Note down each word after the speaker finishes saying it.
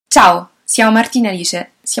Ciao, siamo Martina e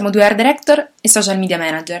Alice, siamo due art director e social media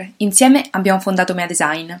manager. Insieme abbiamo fondato Mea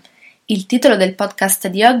Design. Il titolo del podcast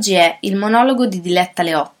di oggi è Il monologo di Diletta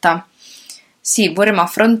Leotta. Sì, vorremmo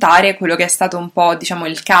affrontare quello che è stato un po',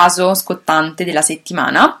 il caso scottante della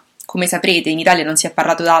settimana. Come saprete, in Italia non si è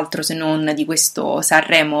parlato d'altro se non di questo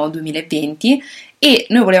Sanremo 2020 e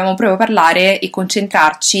noi volevamo proprio parlare e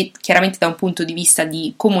concentrarci chiaramente da un punto di vista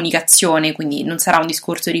di comunicazione, quindi non sarà un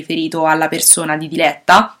discorso riferito alla persona di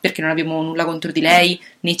Diletta, perché non abbiamo nulla contro di lei,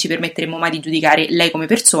 né ci permetteremo mai di giudicare lei come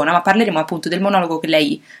persona, ma parleremo appunto del monologo che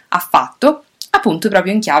lei ha fatto, appunto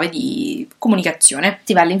proprio in chiave di comunicazione.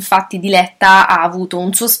 Infatti Diletta ha avuto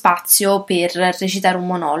un suo spazio per recitare un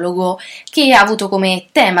monologo che ha avuto come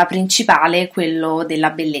tema principale quello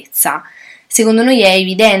della bellezza. Secondo noi è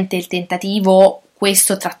evidente il tentativo,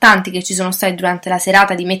 questo tra tanti che ci sono stati durante la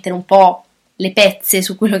serata, di mettere un po' le pezze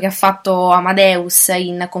su quello che ha fatto Amadeus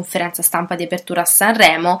in conferenza stampa di apertura a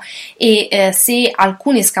Sanremo e se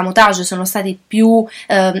alcuni escamotage sono stati più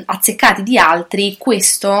azzeccati di altri,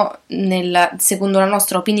 questo secondo la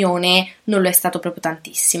nostra opinione non lo è stato proprio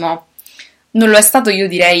tantissimo. Non lo è stato, io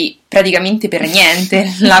direi, praticamente per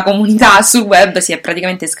niente. La comunità sul web si è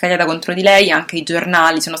praticamente scagliata contro di lei, anche i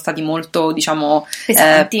giornali sono stati molto,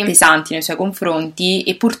 pesanti nei suoi confronti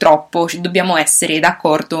e purtroppo dobbiamo essere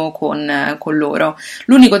d'accordo con loro.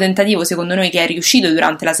 L'unico tentativo, secondo noi, che è riuscito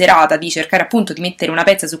durante la serata di cercare appunto di mettere una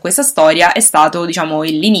pezza su questa storia è stato,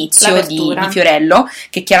 l'inizio di Fiorello,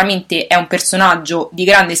 che chiaramente è un personaggio di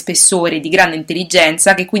grande spessore, di grande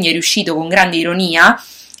intelligenza, che quindi è riuscito con grande ironia,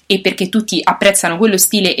 e perché tutti apprezzano quello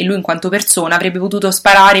stile e lui in quanto persona avrebbe potuto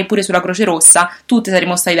sparare pure sulla Croce Rossa, tutti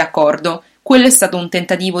saremmo stati d'accordo. Quello è stato un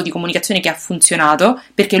tentativo di comunicazione che ha funzionato,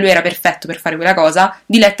 perché lui era perfetto per fare quella cosa.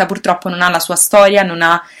 Diletta purtroppo non ha la sua storia, non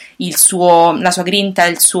ha la sua grinta,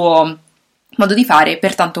 il suo modo di fare,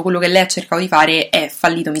 pertanto quello che lei ha cercato di fare è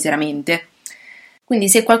fallito miseramente. Quindi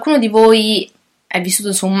se qualcuno di voi è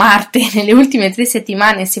vissuto su Marte nelle ultime 3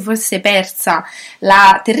 settimane e si fosse persa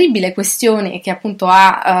la terribile questione che appunto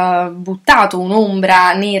ha buttato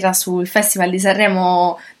un'ombra nera sul Festival di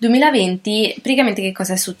Sanremo 2020, praticamente che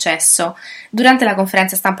cosa è successo? Durante la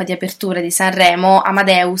conferenza stampa di apertura di Sanremo,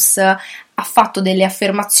 Amadeus ha fatto delle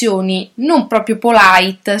affermazioni non proprio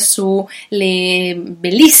polite sulle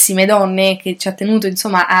bellissime donne che ci ha tenuto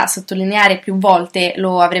a sottolineare più volte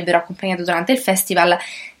lo avrebbero accompagnato durante il festival,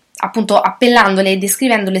 appunto appellandole e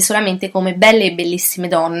descrivendole solamente come belle e bellissime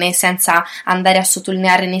donne, senza andare a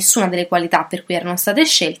sottolineare nessuna delle qualità per cui erano state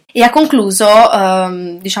scelte, e ha concluso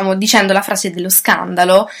dicendo la frase dello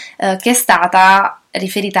scandalo che è stata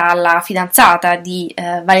riferita alla fidanzata di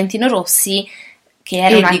Valentino Rossi, che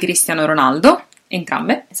era di Cristiano Ronaldo,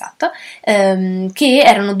 entrambe, esatto, che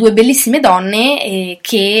erano due bellissime donne ed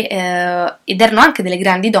erano anche delle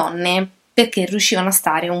grandi donne, perché riuscivano a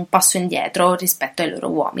stare un passo indietro rispetto ai loro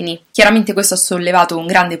uomini. Chiaramente questo ha sollevato un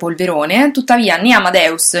grande polverone, tuttavia né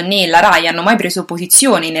Amadeus né la Rai hanno mai preso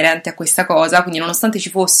posizione inerente a questa cosa, quindi nonostante ci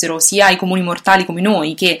fossero sia i comuni mortali come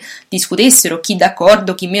noi che discutessero chi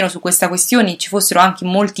d'accordo, chi meno su questa questione, ci fossero anche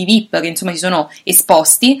molti VIP che si sono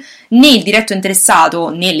esposti, né il diretto interessato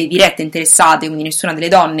né le dirette interessate, quindi nessuna delle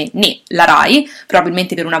donne né la Rai,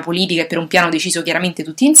 probabilmente per una politica e per un piano deciso chiaramente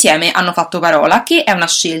tutti insieme, hanno fatto parola, che è una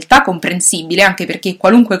scelta comprensibile, anche perché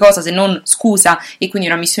qualunque cosa se non scusa e quindi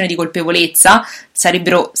una ammissione di colpevolezza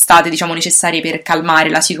sarebbero state necessarie per calmare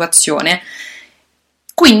la situazione.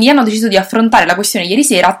 Quindi hanno deciso di affrontare la questione ieri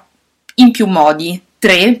sera in più modi,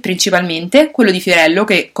 3 principalmente: quello di Fiorello,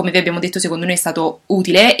 che come vi abbiamo detto secondo noi è stato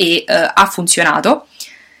utile e ha funzionato;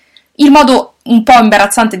 il modo un po'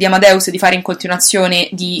 imbarazzante di Amadeus di fare in continuazione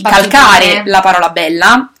di calcare la parola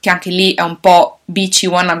bella, che anche lì è un po' bici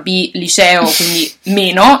wannabe liceo, quindi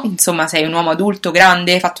meno, sei un uomo adulto,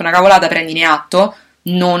 grande, hai fatto una cavolata, prendine atto,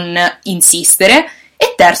 non insistere.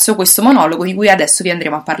 E terzo, questo monologo di cui adesso vi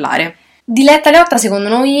andremo a parlare. Diletta Leotta, secondo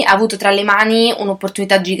noi, ha avuto tra le mani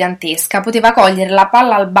un'opportunità gigantesca, poteva cogliere la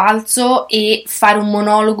palla al balzo e fare un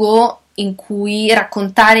monologo in cui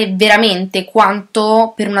raccontare veramente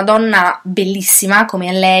quanto per una donna bellissima come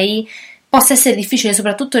è lei possa essere difficile,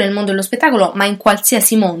 soprattutto nel mondo dello spettacolo, ma in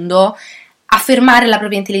qualsiasi mondo, affermare la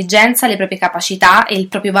propria intelligenza, le proprie capacità e il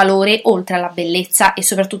proprio valore oltre alla bellezza, e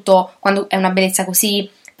soprattutto quando è una bellezza così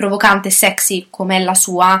provocante e sexy come è la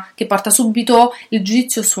sua, che porta subito il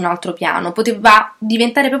giudizio su un altro piano. Poteva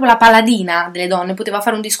diventare proprio la paladina delle donne, poteva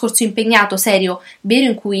fare un discorso impegnato, serio, vero,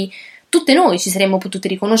 in cui tutte noi ci saremmo potute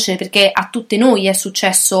riconoscere, perché a tutte noi è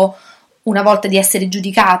successo una volta di essere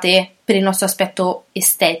giudicate per il nostro aspetto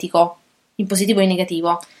estetico, in positivo e in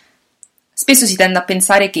negativo. Spesso si tende a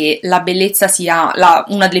pensare che la bellezza sia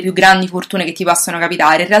una delle più grandi fortune che ti possano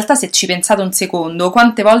capitare. In realtà, se ci pensate un secondo,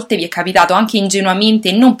 quante volte vi è capitato anche ingenuamente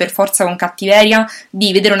e non per forza con cattiveria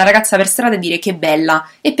di vedere una ragazza per strada e dire che bella?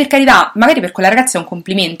 E per carità, magari per quella ragazza è un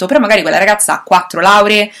complimento, però magari quella ragazza ha 4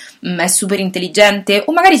 lauree, è super intelligente,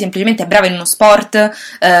 o magari semplicemente è brava in uno sport,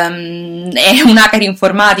 è un hacker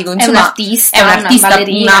informatico, insomma, è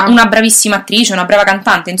un'artista, una bravissima attrice, una brava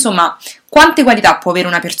cantante, insomma, quante qualità può avere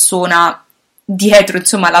una persona dietro,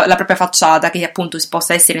 insomma, la propria facciata, che appunto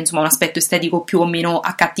possa essere, insomma, un aspetto estetico più o meno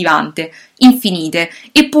accattivante, infinite.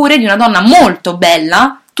 Eppure di una donna molto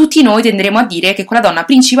bella, tutti noi tenderemo a dire che quella donna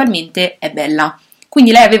principalmente è bella.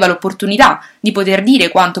 Quindi lei aveva l'opportunità di poter dire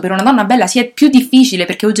quanto per una donna bella sia più difficile,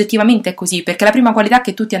 perché oggettivamente è così, perché è la prima qualità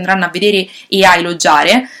che tutti andranno a vedere e a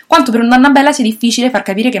elogiare, quanto per una donna bella sia difficile far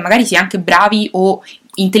capire che magari si è anche bravi o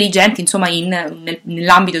intelligenti, insomma,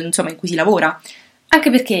 nell'ambito, insomma, in cui si lavora. Anche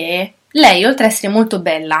perché lei, oltre ad essere molto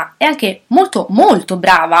bella, è anche molto molto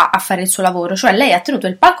brava a fare il suo lavoro, cioè lei ha tenuto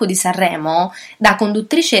il palco di Sanremo da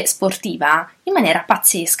conduttrice sportiva in maniera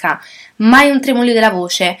pazzesca, mai un tremolio della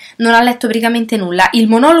voce, non ha letto praticamente nulla, il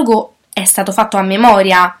monologo è stato fatto a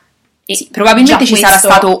memoria. E sì, probabilmente ci sarà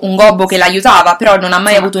stato un gobbo che l'aiutava, però non ha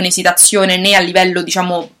mai avuto un'esitazione né a livello,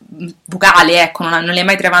 diciamo, vocale, ecco, non le è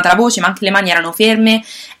mai tremata la voce, ma anche le mani erano ferme,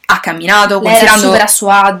 ha camminato, lei era super a suo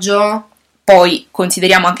agio. Poi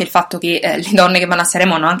consideriamo anche il fatto che le donne che vanno a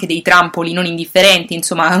Sanremo hanno anche dei trampoli non indifferenti,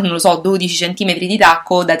 insomma, non lo so, 12 centimetri di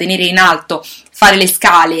tacco da tenere in alto, fare le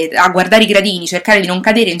scale, a guardare i gradini, cercare di non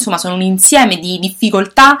cadere, insomma, sono un insieme di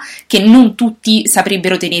difficoltà che non tutti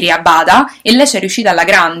saprebbero tenere a bada, e lei ci è riuscita alla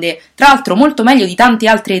grande, tra l'altro molto meglio di tante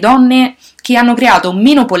altre donne che hanno creato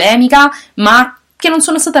meno polemica, ma che non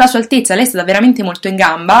sono state alla sua altezza. Lei è stata veramente molto in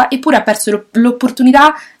gamba, eppure ha perso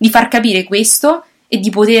l'opportunità di far capire questo e di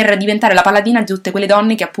poter diventare la paladina di tutte quelle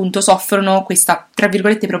donne che appunto soffrono questa, tra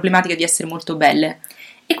virgolette, problematica di essere molto belle.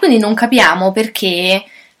 E quindi non capiamo perché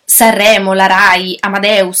Sanremo, la Rai,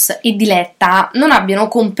 Amadeus e Diletta non abbiano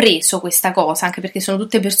compreso questa cosa, anche perché sono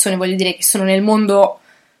tutte persone, voglio dire, che sono nel mondo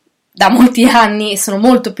da molti anni e sono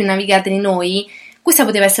molto più navigate di noi. Questa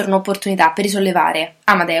poteva essere un'opportunità per risollevare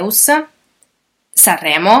Amadeus,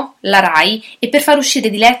 Sanremo, la Rai, e per far uscire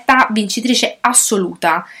Diletta vincitrice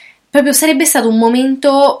assoluta. Proprio sarebbe stato un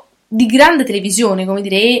momento di grande televisione, come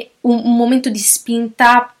dire, un momento di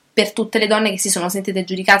spinta per tutte le donne che si sono sentite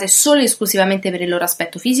giudicate solo e esclusivamente per il loro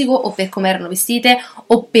aspetto fisico o per come erano vestite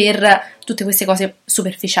o per tutte queste cose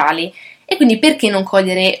superficiali. E quindi perché non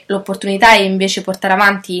cogliere l'opportunità e invece portare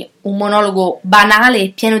avanti un monologo banale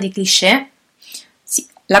e pieno di cliché?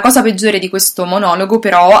 La cosa peggiore di questo monologo,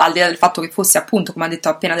 però, al di là del fatto che fosse, appunto, come ha detto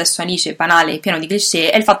appena adesso Alice, banale e pieno di cliché,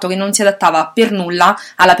 è il fatto che non si adattava per nulla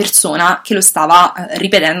alla persona che lo stava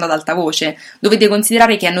ripetendo ad alta voce. Dovete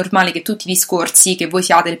considerare che è normale che tutti i discorsi, che voi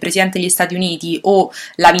siate il presidente degli Stati Uniti o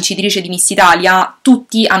la vincitrice di Miss Italia,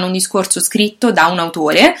 tutti hanno un discorso scritto da un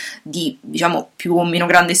autore di, diciamo, più o meno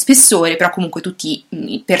grande spessore, però comunque tutti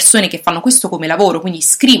persone che fanno questo come lavoro, quindi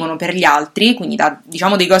scrivono per gli altri, quindi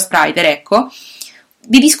diciamo dei ghostwriter, ecco,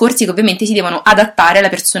 dei discorsi che ovviamente si devono adattare alla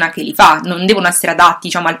persona che li fa, non devono essere adatti,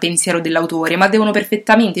 diciamo, al pensiero dell'autore, ma devono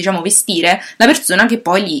perfettamente, diciamo, vestire la persona che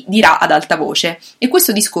poi li dirà ad alta voce. E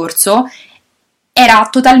questo discorso era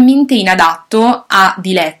totalmente inadatto a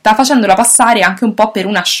Diletta, facendola passare anche un po' per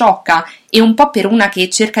una sciocca e un po' per una che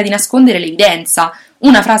cerca di nascondere l'evidenza.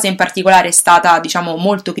 Una frase in particolare è stata, diciamo,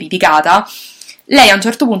 molto criticata. Lei a un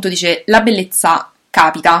certo punto dice: la bellezza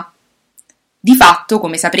capita. Di fatto,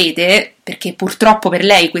 come saprete, perché purtroppo per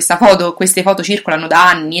lei queste foto circolano da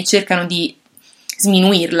anni e cercano di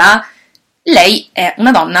sminuirla, lei è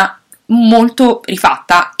una donna molto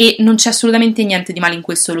rifatta e non c'è assolutamente niente di male in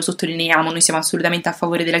questo, lo sottolineiamo. Noi siamo assolutamente a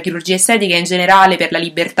favore della chirurgia estetica in generale, per la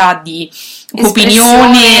libertà di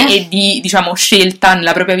opinione e di, diciamo, scelta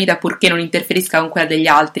nella propria vita, purché non interferisca con quella degli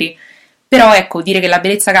altri. Però ecco, dire che la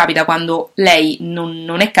bellezza capita quando lei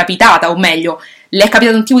non è capitata, o meglio, le è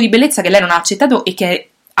capitato un tipo di bellezza che lei non ha accettato e che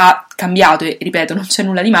ha cambiato, e ripeto, non c'è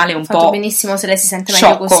nulla di male, è un po' fatto benissimo se lei si sente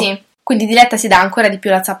meglio così. Quindi Diletta si dà ancora di più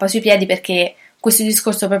la zappa sui piedi, perché questo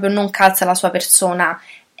discorso proprio non calza la sua persona.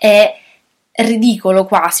 È ridicolo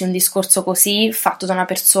quasi un discorso così fatto da una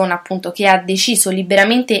persona, appunto, che ha deciso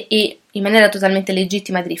liberamente e in maniera totalmente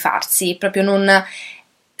legittima di rifarsi, proprio non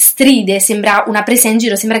stride, sembra una presa in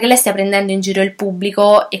giro, sembra che lei stia prendendo in giro il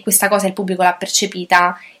pubblico, e questa cosa il pubblico l'ha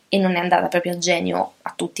percepita e non è andata proprio a genio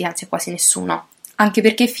a tutti, anzi a quasi nessuno. Anche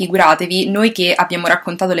perché figuratevi, noi che abbiamo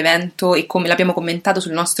raccontato l'evento e come l'abbiamo commentato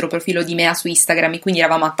sul nostro profilo di Mea su Instagram, e quindi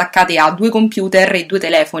eravamo attaccate a 2 computer e 2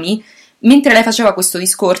 telefoni, mentre lei faceva questo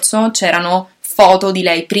discorso c'erano foto di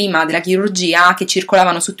lei prima della chirurgia che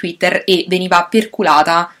circolavano su Twitter e veniva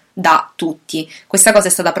perculata da tutti. Questa cosa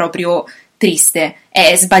è stata proprio triste,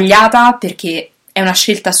 è sbagliata perché è una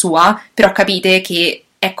scelta sua, però capite che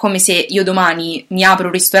è come se io domani mi apro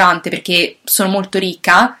un ristorante perché sono molto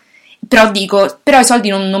ricca, però dico, però i soldi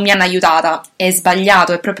non mi hanno aiutata, è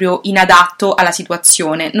sbagliato, è proprio inadatto alla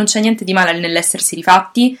situazione, non c'è niente di male nell'essersi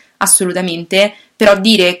rifatti, assolutamente, però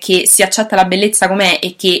dire che si accetta la bellezza com'è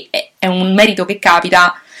e che è un merito che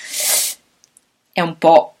capita è un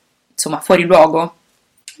po', insomma, fuori luogo.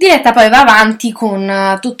 Diletta poi va avanti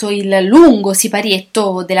con tutto il lungo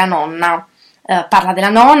siparietto della nonna. Parla della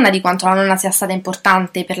nonna, di quanto la nonna sia stata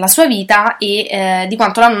importante per la sua vita e di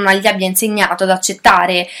quanto la nonna gli abbia insegnato ad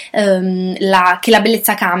accettare che la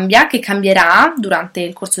bellezza cambia, che cambierà durante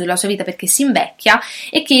il corso della sua vita perché si invecchia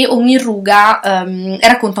e che ogni ruga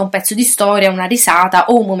racconta un pezzo di storia, una risata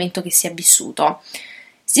o un momento che si è vissuto.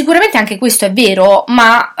 Sicuramente anche questo è vero,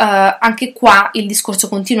 ma anche qua il discorso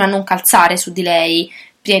continua a non calzare su di lei.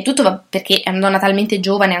 Prima di tutto perché è una donna talmente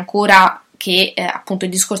giovane ancora che appunto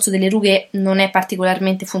il discorso delle rughe non è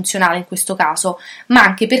particolarmente funzionale in questo caso, ma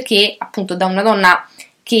anche perché appunto da una donna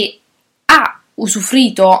che ha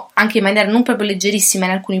usufruito anche in maniera non proprio leggerissima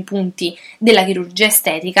in alcuni punti della chirurgia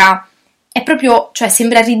estetica, è proprio, cioè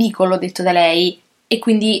sembra ridicolo detto da lei e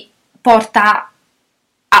quindi porta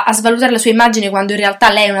a svalutare la sua immagine quando in realtà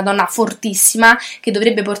lei è una donna fortissima che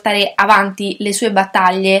dovrebbe portare avanti le sue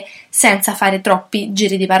battaglie senza fare troppi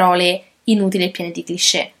giri di parole inutili e pieni di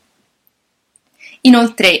cliché.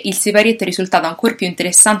 Inoltre il siparietto è risultato ancora più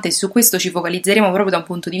interessante e su questo ci focalizzeremo proprio da un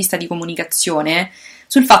punto di vista di comunicazione,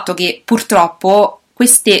 sul fatto che purtroppo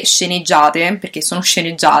queste sceneggiate, perché sono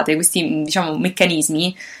sceneggiate, questi diciamo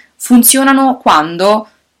meccanismi, funzionano quando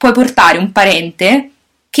puoi portare un parente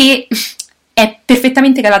che è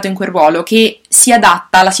perfettamente calato in quel ruolo, che si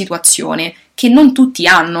adatta alla situazione, che non tutti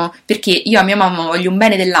hanno, perché io a mia mamma voglio un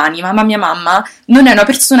bene dell'anima, ma mia mamma non è una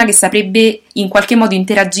persona che saprebbe in qualche modo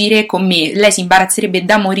interagire con me, lei si imbarazzerebbe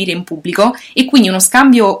da morire in pubblico e quindi uno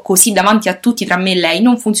scambio così davanti a tutti tra me e lei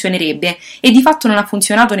non funzionerebbe e di fatto non ha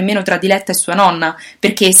funzionato nemmeno tra Diletta e sua nonna,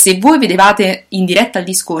 perché se voi vedevate in diretta il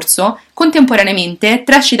discorso, contemporaneamente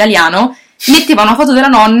Trash Italiano metteva una foto della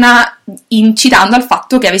nonna incitando al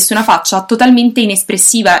fatto che avesse una faccia totalmente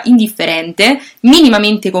inespressiva, indifferente,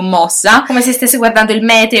 minimamente commossa. Come se stesse guardando il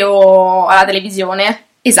meteo alla televisione.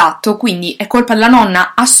 Esatto, quindi è colpa della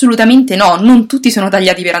nonna? Assolutamente no, non tutti sono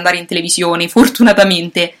tagliati per andare in televisione,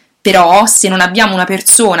 fortunatamente. Però se non abbiamo una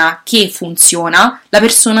persona che funziona, la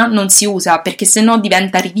persona non si usa, perché sennò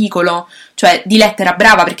diventa ridicolo. Cioè, Diletta era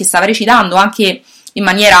brava perché stava recitando anche in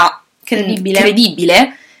maniera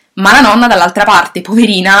credibile, ma la nonna dall'altra parte,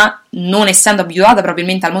 poverina, non essendo abituata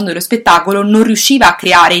probabilmente al mondo dello spettacolo, non riusciva a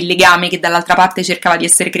creare il legame che dall'altra parte cercava di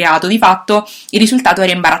essere creato. Di fatto il risultato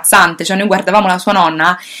era imbarazzante, cioè noi guardavamo la sua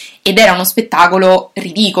nonna ed era uno spettacolo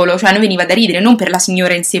ridicolo, cioè a noi veniva da ridere, non per la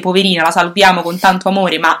signora in sé, poverina, la salviamo con tanto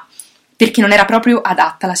amore, ma perché non era proprio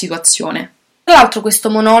adatta alla situazione. Tra l'altro questo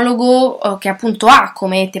monologo, che appunto ha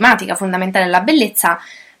come tematica fondamentale la bellezza,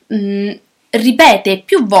 ripete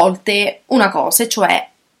più volte una cosa, cioè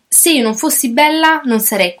se io non fossi bella non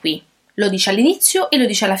sarei qui. Lo dice all'inizio e lo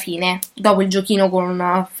dice alla fine, dopo il giochino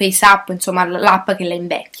con FaceApp, insomma l'app che la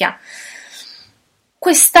invecchia.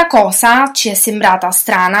 Questa cosa ci è sembrata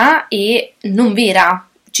strana e non vera.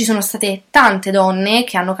 Ci sono state tante donne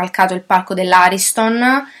che hanno calcato il palco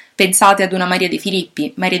dell'Ariston. Pensate ad una Maria De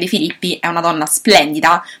Filippi. Maria De Filippi è una donna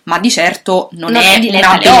splendida, ma di certo non è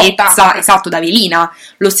una bellezza, esatto, da velina.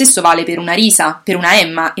 Lo stesso vale per una Risa, per una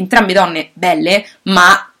Emma, entrambe donne belle,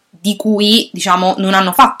 ma di cui, diciamo, non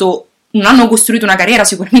hanno costruito una carriera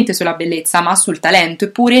sicuramente sulla bellezza, ma sul talento,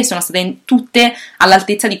 eppure sono state tutte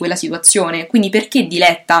all'altezza di quella situazione. Quindi perché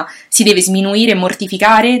Diletta si deve sminuire e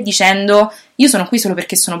mortificare dicendo io sono qui solo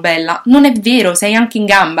perché sono bella? Non è vero, sei anche in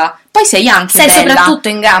gamba, poi sei anche bella. Sei soprattutto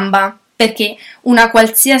in gamba, perché una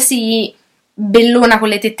qualsiasi bellona con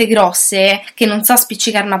le tette grosse che non sa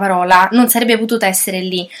spiccicare una parola non sarebbe potuta essere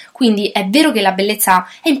lì. Quindi è vero che la bellezza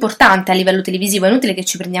è importante a livello televisivo, è inutile che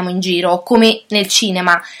ci prendiamo in giro come nel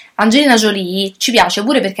cinema. Angelina Jolie ci piace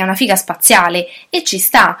pure perché è una figa spaziale e ci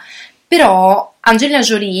sta, però Angelina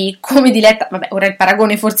Jolie come Diletta, vabbè, ora il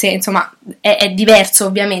paragone forse insomma è diverso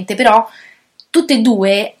ovviamente, però tutte e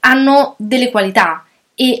due hanno delle qualità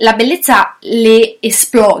e la bellezza le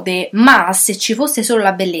esplode, ma se ci fosse solo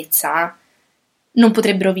la bellezza non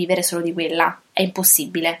potrebbero vivere solo di quella, è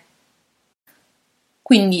impossibile.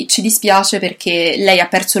 Quindi ci dispiace perché lei ha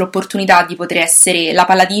perso l'opportunità di poter essere la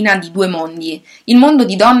paladina di due mondi. Il mondo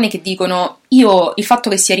di donne che dicono il fatto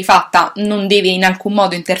che sia rifatta non deve in alcun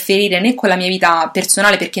modo interferire né con la mia vita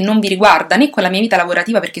personale perché non vi riguarda, né con la mia vita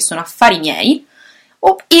lavorativa perché sono affari miei,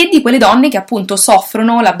 e di quelle donne che appunto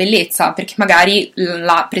soffrono la bellezza, perché magari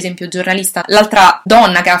per esempio giornalista, l'altra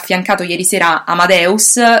donna che ha affiancato ieri sera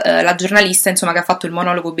Amadeus, la giornalista insomma che ha fatto il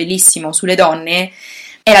monologo bellissimo sulle donne,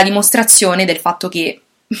 è la dimostrazione del fatto che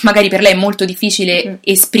magari per lei è molto difficile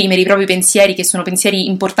esprimere i propri pensieri, che sono pensieri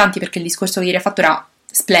importanti perché il discorso che ieri ha fatto era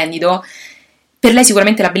splendido. Per lei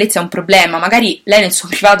sicuramente la bellezza è un problema, magari lei nel suo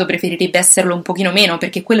privato preferirebbe esserlo un pochino meno,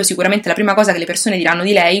 perché quello sicuramente è la prima cosa che le persone diranno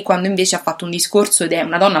di lei, quando invece ha fatto un discorso ed è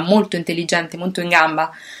una donna molto intelligente, molto in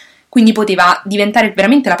gamba. Quindi poteva diventare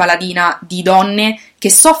veramente la paladina di donne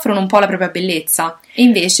che soffrono un po' la propria bellezza, e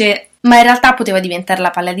invece... Ma in realtà poteva diventare la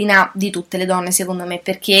paladina di tutte le donne, secondo me,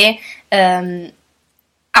 perché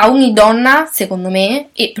a ogni donna, secondo me,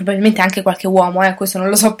 e probabilmente anche qualche uomo, questo non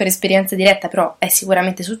lo so per esperienza diretta, però è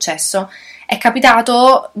sicuramente successo, è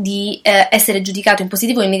capitato di essere giudicato in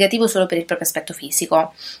positivo o in negativo solo per il proprio aspetto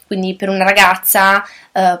fisico. Quindi per una ragazza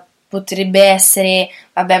potrebbe essere,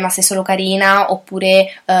 vabbè, ma sei solo carina,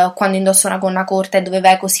 oppure quando indossa una gonna corta e dove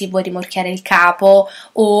vai così vuoi rimorchiare il capo,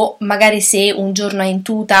 o magari se un giorno è in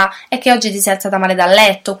tuta è che oggi ti sei alzata male dal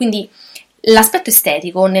letto. Quindi l'aspetto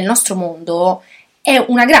estetico nel nostro mondo è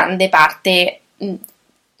una grande parte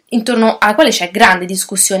intorno alla quale c'è grande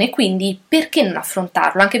discussione, quindi perché non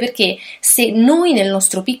affrontarlo? Anche perché se noi nel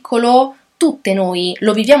nostro piccolo, tutte noi,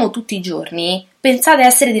 lo viviamo tutti i giorni, pensate a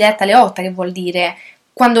essere Diletta Leotta, che vuol dire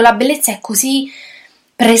quando la bellezza è così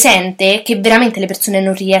presente che veramente le persone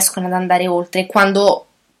non riescono ad andare oltre, quando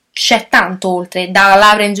c'è tanto oltre, dalla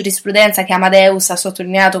laurea in giurisprudenza che Amadeus ha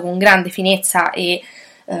sottolineato con grande finezza e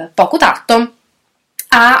poco tatto,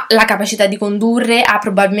 ha la capacità di condurre, ha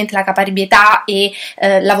probabilmente la caparbietà e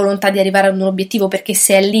la volontà di arrivare ad un obiettivo, perché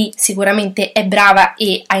se è lì sicuramente è brava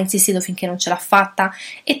e ha insistito finché non ce l'ha fatta,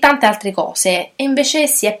 e tante altre cose, e invece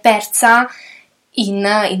si è persa in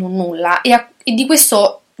un nulla, e di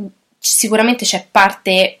questo sicuramente c'è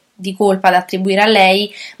parte di colpa da attribuire a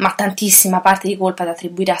lei, ma tantissima parte di colpa da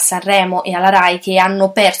attribuire a Sanremo e alla Rai, che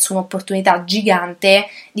hanno perso un'opportunità gigante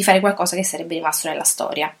di fare qualcosa che sarebbe rimasto nella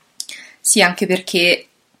storia. Sì, anche perché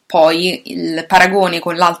poi il paragone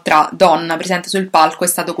con l'altra donna presente sul palco è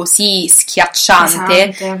stato così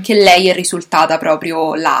schiacciante che lei è risultata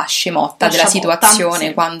proprio la scemotta della situazione,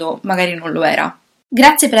 sì, quando magari non lo era.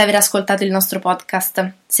 Grazie per aver ascoltato il nostro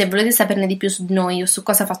podcast. Se volete saperne di più su di noi o su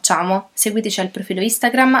cosa facciamo, seguiteci al profilo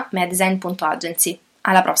Instagram medesign.agency.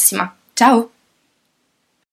 Alla prossima! Ciao!